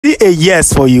she a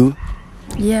yes for you?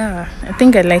 Yeah, I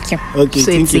think I like him. Okay,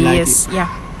 so think it's a you like yes. it.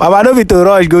 Yeah. Baba, don't be to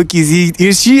rush, go kiss.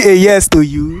 Is she a yes to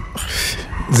you?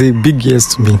 It's a big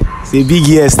yes to me. It's a big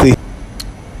yes to you.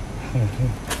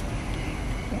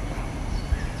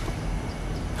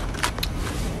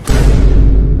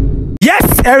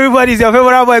 Yes, everybody, it's your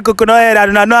favorite boy Coconut Head. I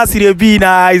do not know how to be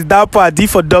now. It's that part. D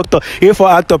for doctor, A for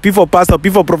actor, P for pastor, P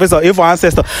for professor, A for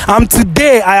ancestor.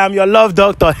 Today I am your love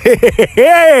doctor.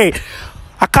 Hey.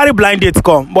 I carry blind dates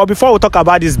come, but before we talk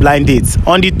about this blind dates,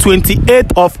 on the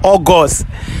 28th of August,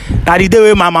 that the day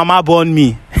when my mama born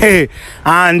me,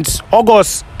 and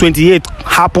August 28th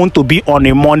happened to be on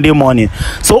a Monday morning.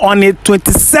 So on the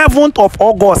 27th of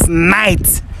August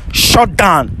night, shut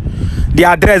down. The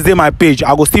address in my page.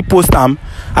 I go still post them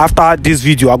after this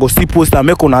video. I go still post them.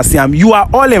 Make una see them. You are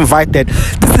all invited.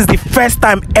 This is the first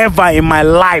time ever in my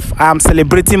life I am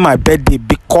celebrating my birthday,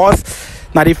 because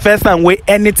now the first time where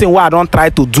anything where I don't try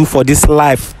to do for this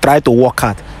life, try to work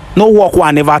hard. No work where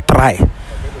I never try.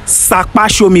 Sakpa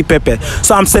show me pepper.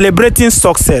 So I'm celebrating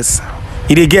success.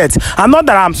 You get? I'm not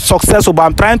that I'm successful, but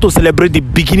I'm trying to celebrate the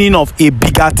beginning of a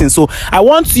bigger thing. So I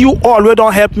want you all who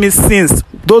don't help me since.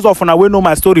 Those of you who know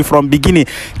my story from beginning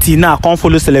till now, come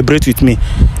follow, celebrate with me.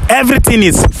 Everything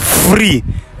is free.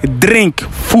 Drink,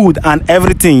 food, and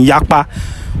everything. Yakpa.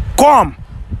 Come.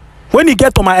 When you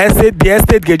get to my estate, the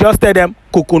estate gate, just tell them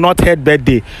Coconut Head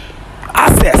birthday.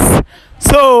 Access.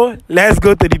 So let's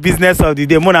go to the business of the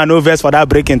day. Mona no verse for that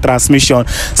breaking transmission.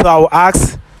 So I will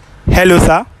ask, hello,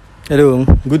 sir. Hello,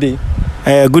 good day.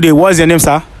 Good day. What's your name,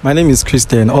 sir? My name is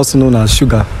Christian, also known as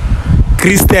Sugar.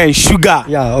 Christian Sugar.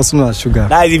 Yeah, also known as Sugar.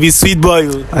 That is the sweet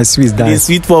boy. I sweet die. It's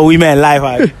sweet for women life.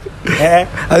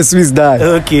 I sweet die.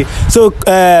 Okay. So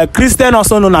Christian,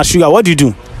 also known as Sugar. What do you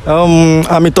do?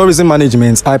 I'm in tourism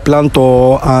management. I plan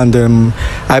tour and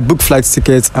I book flight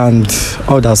tickets and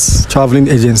others, traveling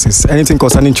agencies. Anything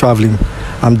concerning traveling,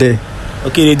 I'm there.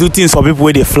 Okay, they do things for people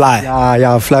where they fly.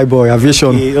 Yeah, fly boy,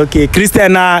 aviation. Okay.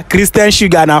 Christian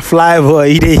Sugar na fly boy.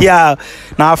 He dey here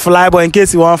na fly boy. In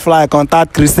case you want fly,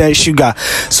 contact Christian Sugar.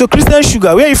 So Christian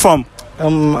Sugar, where are you from?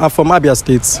 I'm from Abia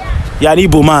State. You're an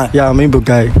Igbo man. Yeah, I'm an Igbo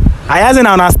guy. I hasn't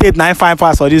on a state 9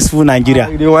 pass for this full Nigeria.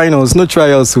 Why not? No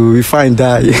trials, so we find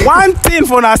that. One thing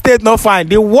for our state not fine.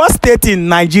 The worst state in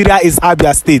Nigeria is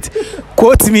Abia State.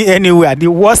 Quote me anywhere. The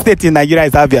worst state in Nigeria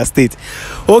is Abia State.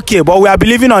 Okay, but we are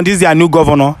believing on this their new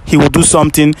governor. He will do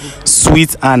something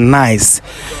sweet and nice.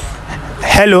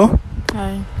 Hello.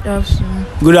 Hi. Good afternoon.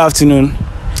 Good afternoon.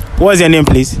 What's your name,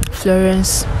 please?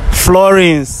 Florence.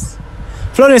 Florence,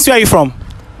 where are you from?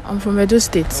 I'm from Edo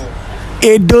State.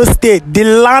 Edo State, the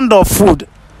land of food.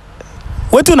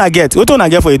 What do I get? What do I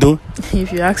get for Edo?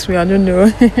 If you ask me, I don't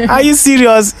know. Are you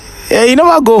serious? You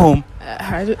never go home?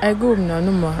 I go home now,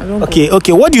 no more. I don't Okay, go.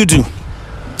 okay. What do you do?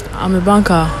 I'm a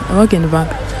banker. I work in the bank.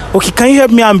 Okay, can you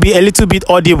help me and be a little bit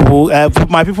audible?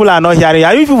 My people are not hearing.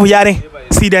 Are you people hearing?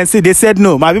 See, they said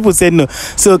no. My people said no.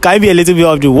 So can you be a little bit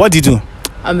audible? What do you do?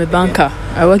 I'm a banker.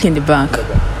 I work in the bank.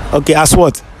 Okay, as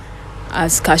what?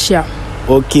 As cashier.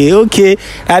 Okay.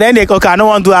 And then I don't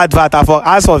want to do advert for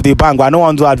as of the bank, but I don't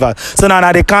want to do advert. So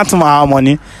now they can't my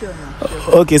money. Sure.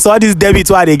 Okay, so all this debit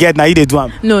what they get now you they do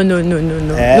them. No.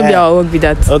 Nobody will work with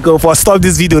that. Okay, for stop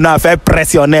this video now. If I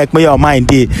press your neck, make your mind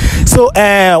day. So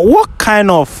what kind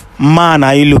of man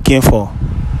are you looking for?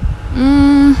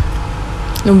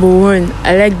 Number one,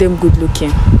 I like them good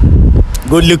looking.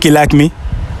 Good looking like me?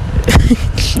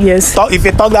 Yes. If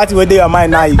you talk that way, your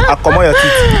mind now, I'll come on your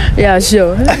teeth. Yeah,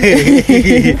 sure.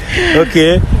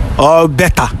 Okay. Or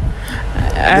better.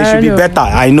 They should be better.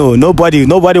 I know. Nobody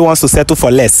wants to settle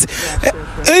for less.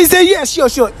 He said yes, sure.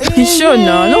 Sure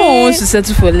now. No one wants to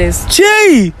settle for less.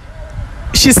 Gee.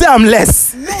 She said I'm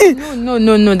less.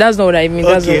 No. That's not what I mean.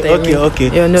 That's what I mean.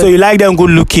 Okay. Yeah, no. So you like them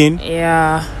good looking?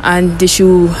 Yeah, and they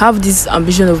should have this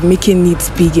ambition of making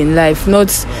it big in life, not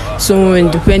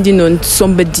someone depending on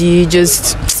somebody.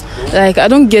 Just like, I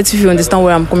don't get if you understand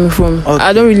where I'm coming from. Okay.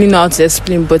 I don't really know how to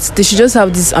explain, but they should just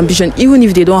have this ambition, even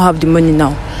if they don't have the money now.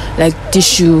 Like, they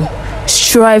should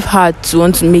strive hard to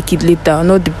want to make it later,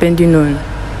 not depending on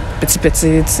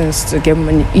petty things to get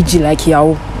money. E.g. like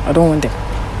Yahoo. I don't want them.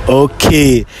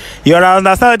 Okay, you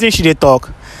understand what she dey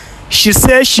talk? She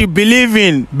says she believe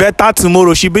in better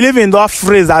tomorrow. She believe in that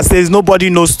phrase that says nobody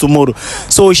knows tomorrow.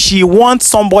 So she wants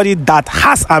somebody that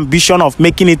has ambition of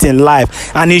making it in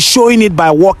life and is showing it by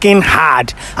working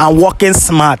hard and working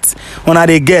smart. When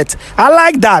they get, I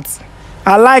like that.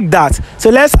 So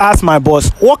let's ask my boss,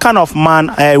 what kind of woman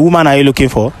are you looking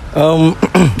for?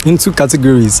 In two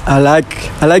categories. I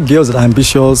like girls that are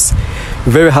ambitious,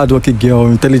 very hardworking girl,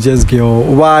 intelligent girl.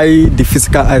 Why the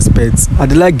physical aspects? I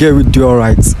dey like girl with do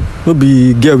alright. No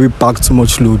be girl with pack too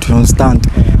much load. You understand?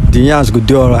 The yansh go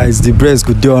do alright, the breast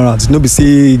go do alright. No be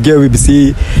say girl will be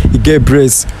say you get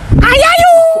breast.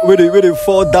 Where they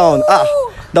fall down.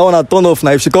 That one I turn off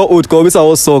now. If she call old, call this I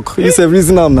was suck. It's a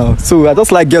reason I'm now. So I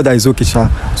just like girl that is okay, sha.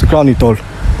 So crown it all.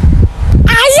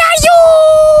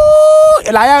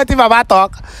 Like everything Baba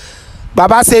talk.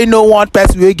 Baba say no one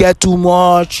person will get too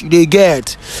much. They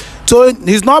get. So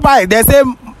it's not by they say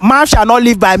man shall not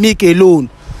live by milk alone.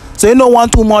 So you don't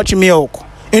want too much milk.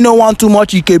 You don't want too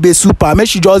much Ikebe super. Make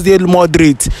sure just dey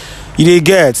moderate. You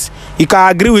get. You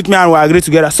can agree with me and we agree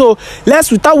together. So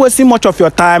let's, without wasting much of your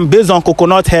time, based on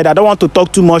coconut head, I don't want to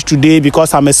talk too much today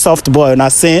because I'm a soft boy and I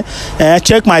say,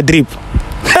 check my drip.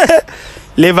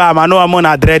 Leave am, I know I'm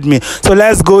gonna dread me. So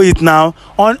let's go it now.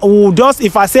 We'll just,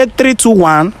 if I say 3, 2,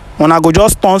 1, when I go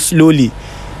just turn slowly,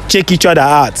 check each other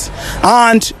out.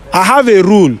 And I have a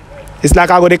rule. It's like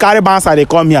I go to carry bouncer, they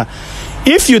come here.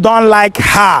 If you don't like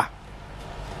her,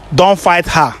 don't fight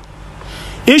her.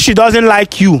 If she doesn't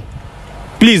like you,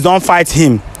 please don't fight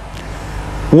him.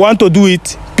 We want to do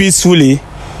it peacefully.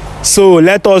 So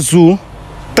let us do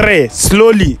 3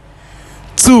 slowly,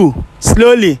 2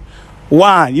 slowly,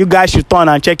 1. You guys should turn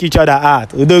and check each other out.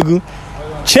 Udogu.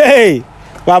 Che,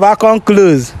 Baba come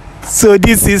close. So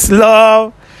this is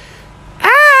love.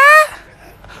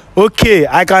 Okay,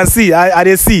 I can see.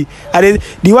 I see.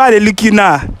 The way they looking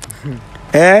now.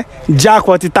 Jack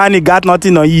or Titanic got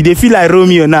nothing on you. They feel like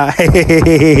Romeo now.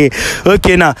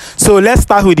 Okay, now. So let's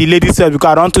start with the ladies first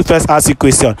because I want to first ask you a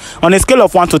question. On a scale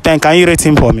of 1 to 10, can you rate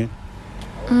him for me?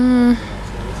 I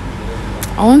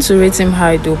want to rate him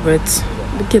high though, but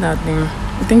looking at him,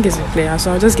 I think he's a player,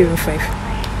 so I'll just give him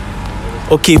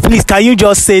 5. Okay, please, can you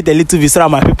just say it a little bit so that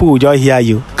my people will just hear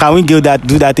you? Can we do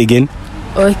that again?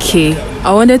 Okay,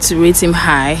 I wanted to rate him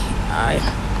high,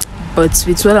 but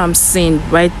with what I'm saying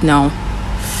right now,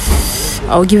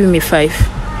 I'll give him a 5.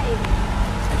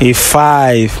 A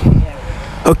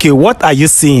 5. Okay, what are you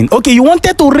saying? Okay, you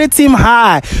wanted to rate him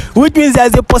high, which means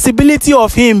there's a possibility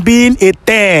of him being a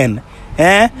 10.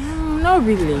 Not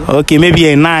really. Okay, maybe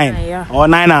a 9 or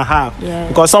 9.5. Yeah.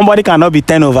 Because somebody cannot be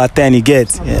 10 over 10, you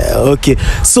get? Yeah, okay.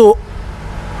 So,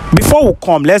 before we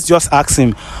come, let's just ask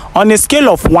him. On a scale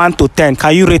of 1 to 10,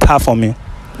 can you rate her for me?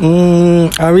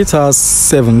 I rate her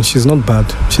 7. She's not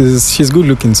bad. She's good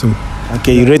looking too.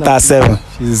 Okay, you rate her 7.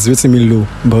 She's rating me low,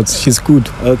 but she's good.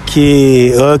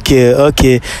 Okay.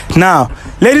 Now,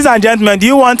 ladies and gentlemen, do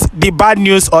you want the bad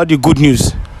news or the good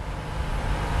news?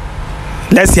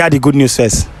 Let's hear the good news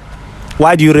first.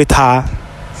 Why do you rate her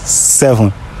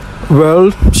 7?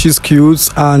 Well, she's cute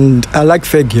and I like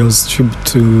fair girls.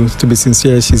 To be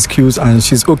sincere, she's cute and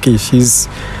she's okay. She's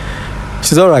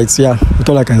alright. Yeah, that's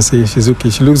all I can say. She's okay.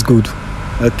 She looks good.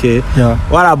 Okay. Yeah.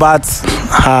 What about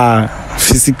her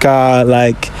physical,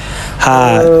 like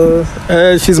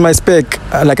her? She's my spec.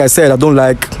 Like I said, I don't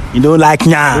like. You don't like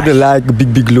nya. I don't like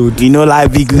big load. You don't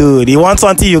like big load. You want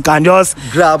something you can just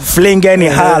grab, fling any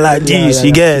her like this. Yeah.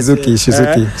 She gets. She's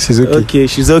okay. She's okay. Okay,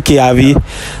 she's okay, Abby.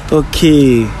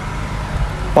 Okay.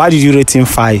 Why did you rate him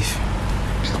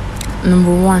 5?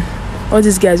 Number 1, all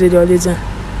these guys with all these, they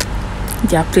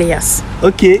are players.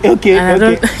 Okay. And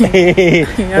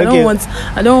I don't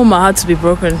want my heart to be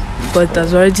broken, but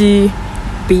that's already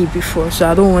been before, so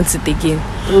I don't want it again.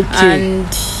 Okay. And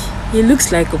he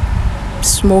looks like a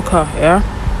smoker, yeah,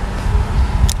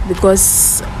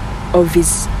 because of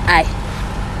his eye.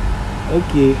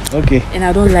 Okay. And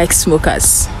I don't like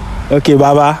smokers. Okay,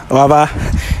 Baba.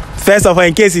 First of all,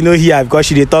 in case you know here, because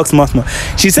she dey talk small.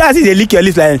 She said, "I see they lick your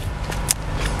lips like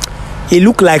he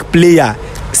look like player."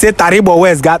 Say Taribo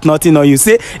West got nothing on you.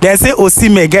 Say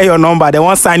Osime get your number. They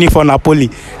want sign you for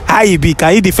Napoli. How you be?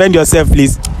 Can you defend yourself,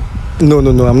 please? No,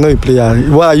 I'm not a player.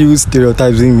 Why are you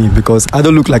stereotyping me? Because I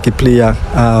don't look like a player.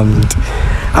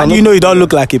 And you know you don't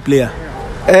look like a player.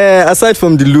 Aside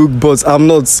from the look, but I'm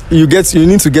not. You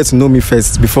need to get to know me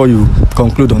first before you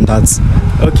conclude on that.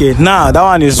 Okay, now that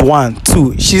one is 1,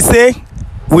 2. She say,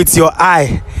 with your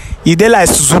eye, you dey like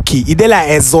Suzuki, you dey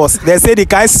like exhaust. They say the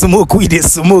kind smoke with the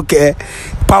smoke,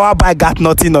 power bike got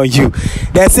nothing on you.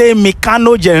 They say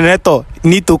mechano generator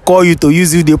need to call you to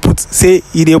use you. They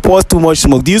pour too much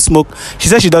smoke. Do you smoke? She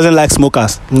said she doesn't like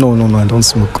smokers. No, I don't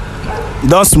smoke. You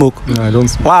don't smoke? No, I don't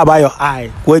smoke. What about your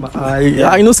eye? Wait.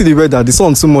 I know see the weather. The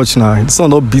sun too much now. The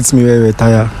sun don't beat me very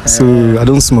tired. So I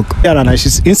don't smoke. Yeah, and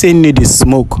she's insane need the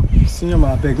smoke. Senior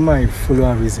man, I beg my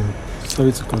follower reason.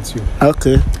 Sorry to cut you.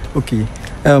 Okay.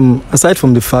 Aside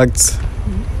from the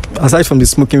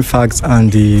smoking facts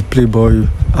and the playboy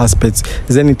aspects,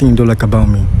 is there anything you don't like about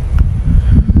me?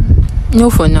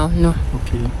 No, for now, no.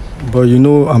 But you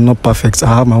know I'm not perfect. I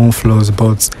have my own flaws,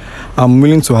 but I'm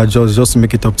willing to adjust just to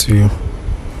make it up to you.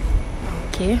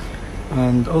 Okay.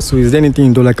 And also, is there anything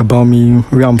you don't like about me,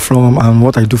 where I'm from, and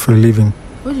what I do for a living?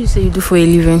 What do you say you do for a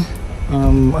living?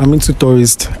 I'm into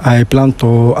tourist. I plan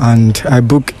tour and I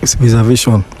book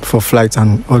reservation for flights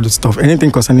and all this stuff.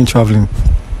 Anything concerning traveling,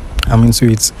 I'm into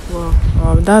it.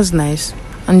 Wow, that's nice.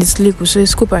 And it's legal, so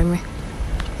it's cool by me.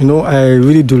 You know, I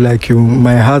really do like you.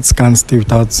 My heart can't stay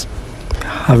without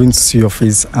having to see your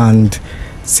face, and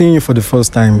seeing you for the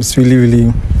first time, it's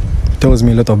really tells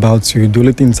me a lot about you. The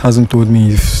only thing it hasn't told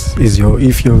me if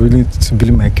you're willing to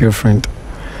be my girlfriend.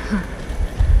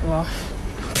 Wow.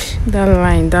 That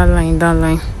line.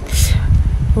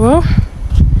 Well,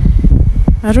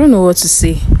 I don't know what to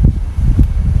say.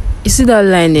 You see that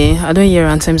line, I don't hear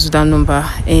times with that number,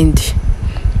 and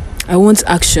I want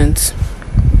actions.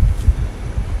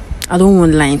 I don't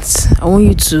want lines. I want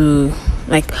you to,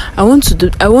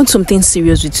 I want something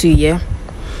serious with you, yeah?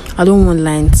 I don't want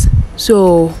lines.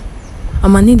 So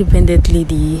I'm an independent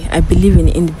lady. I believe in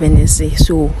independence.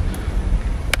 So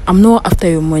I'm not after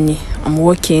your money. I'm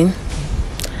working.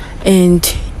 And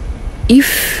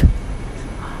if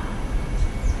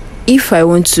I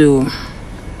want to,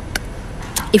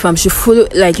 if I'm to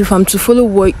follow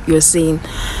what you're saying,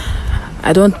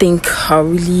 I don't think I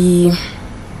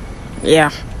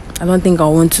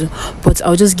want to, but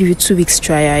I'll just give you 2 weeks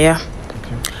trial, yeah?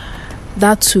 Okay.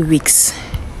 That 2 weeks,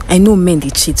 I know men, they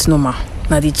cheat, normal.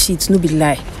 Now they cheat, no be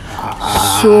lie.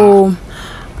 So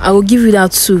I will give you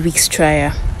that 2 weeks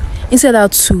trial. Inside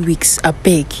that 2 weeks, I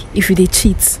beg, if you they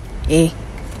cheat,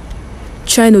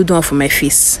 try no do it for my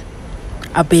face.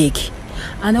 I beg.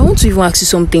 And I want to even ask you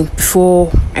something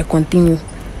before I continue.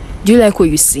 Do you like what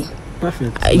you see?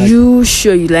 Perfect. Are you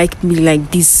sure you like me like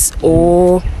this,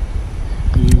 or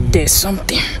there's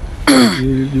something?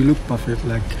 you look perfect.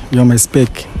 Like you're my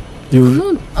spec.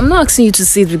 I'm not asking you to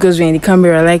see it because we're in the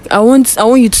camera. Like I want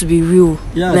you to be real.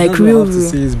 Yeah, like that's real. What I have to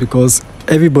say is because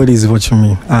everybody is watching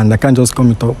me, and I can't just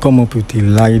come up with a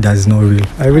lie that is not real.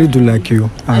 I really do like you.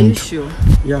 And are you sure?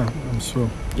 Yeah, I'm sure.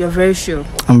 You're very sure.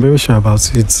 I'm very sure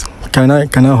about it. Can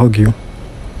I hug you?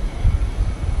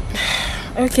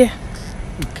 Okay.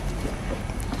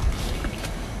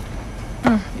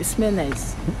 You smell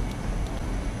nice.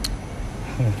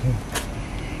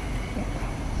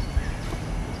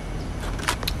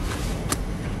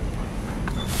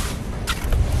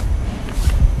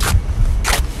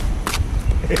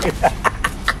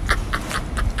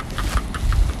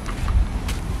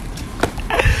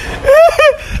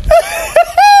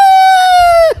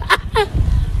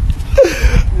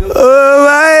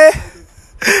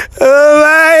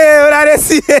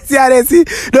 See.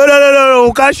 No.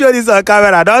 We can't show this on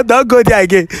camera. Don't go there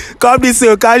again. Come this way.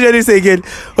 We can't show this again.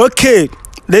 Okay,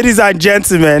 ladies and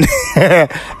gentlemen.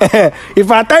 If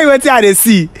I tell you what I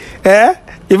see,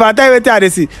 If I tell you what I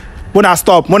see, Mona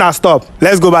stop.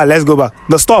 Let's go back.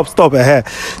 No, stop.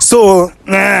 So,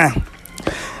 I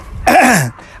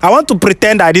want to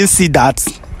pretend I didn't see that.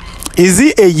 Is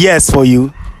it a yes for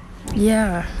you?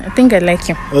 Yeah, I think I like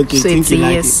him. Okay, so it's a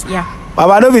yes. Yeah.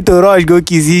 Baba, don't be to rush, go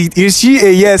kiss. Is she a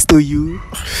yes to you?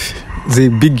 It's a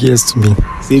big yes to me.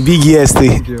 It's a big yes to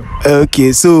you.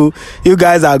 Okay, so you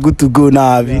guys are good to go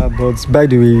now, Abby. Yeah, but by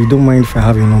the way, you don't mind if I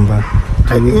have your number?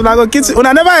 Una go kiss.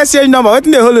 Una never exchange number. What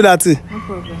in the whole of that? No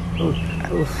problem.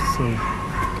 Sorry.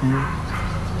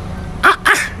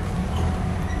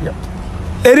 Yep.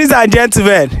 Ladies and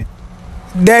gentlemen,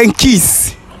 then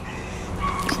kiss.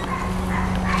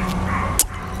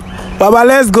 Baba,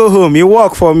 let's go home. You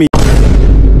work for me.